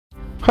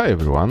Hi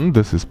everyone,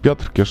 this is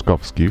Piotr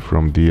Kieszkowski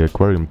from the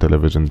aquarium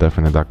television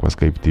Definite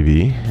Aquascape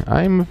TV.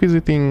 I'm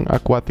visiting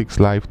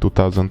Aquatics Live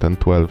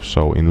 2012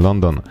 show in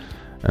London,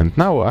 and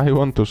now I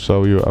want to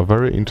show you a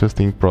very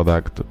interesting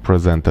product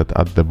presented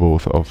at the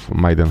booth of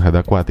Maidenhead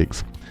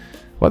Aquatics.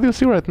 What you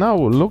see right now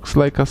looks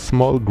like a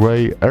small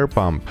grey air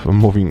pump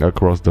moving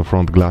across the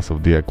front glass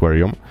of the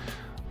aquarium,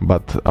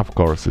 but of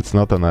course it's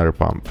not an air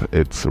pump,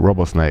 it's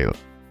RoboSnail.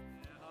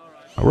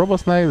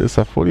 RoboSnail is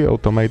a fully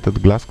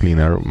automated glass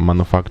cleaner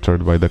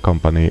manufactured by the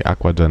company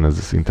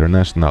AquaGenesis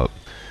International.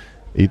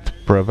 It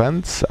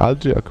prevents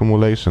algae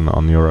accumulation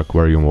on your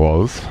aquarium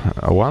walls.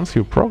 Once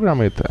you program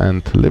it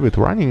and leave it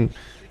running,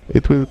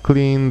 it will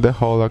clean the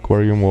whole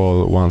aquarium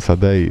wall once a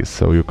day,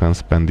 so you can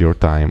spend your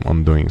time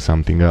on doing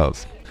something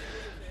else.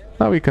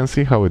 Now we can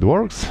see how it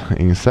works.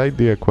 Inside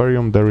the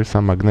aquarium there is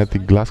a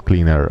magnetic glass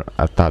cleaner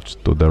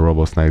attached to the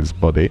RoboSnail's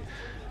body.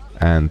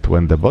 And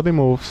when the body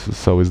moves,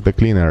 so is the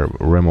cleaner,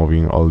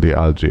 removing all the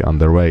algae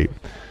underway.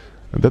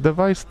 The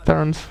device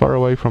turns far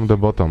away from the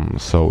bottom,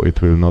 so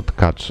it will not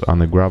catch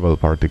any gravel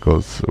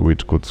particles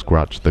which could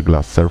scratch the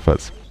glass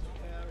surface.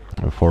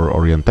 For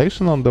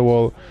orientation on the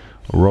wall,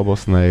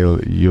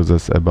 RoboSnail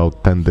uses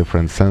about 10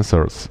 different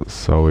sensors,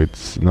 so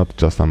it's not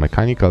just a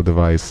mechanical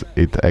device,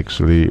 it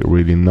actually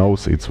really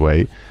knows its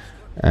way,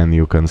 and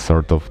you can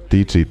sort of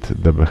teach it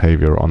the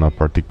behavior on a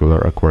particular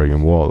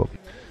aquarium wall.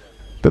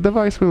 The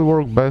device will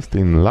work best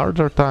in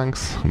larger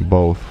tanks,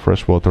 both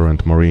freshwater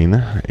and marine.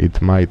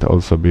 It might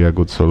also be a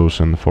good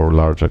solution for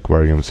large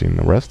aquariums in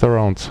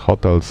restaurants,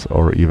 hotels,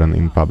 or even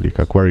in public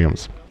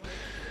aquariums.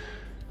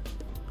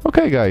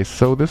 Okay guys,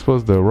 so this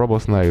was the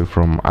RoboSnail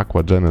from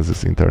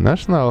AquaGenesis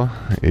International.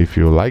 If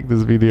you like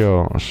this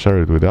video,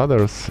 share it with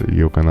others.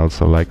 You can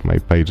also like my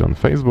page on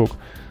Facebook,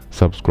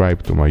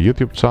 subscribe to my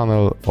YouTube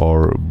channel,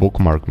 or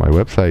bookmark my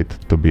website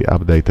to be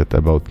updated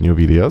about new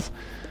videos.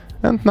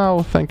 And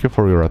now, thank you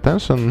for your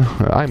attention.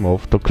 I'm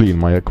off to clean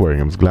my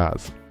aquarium's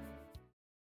glass.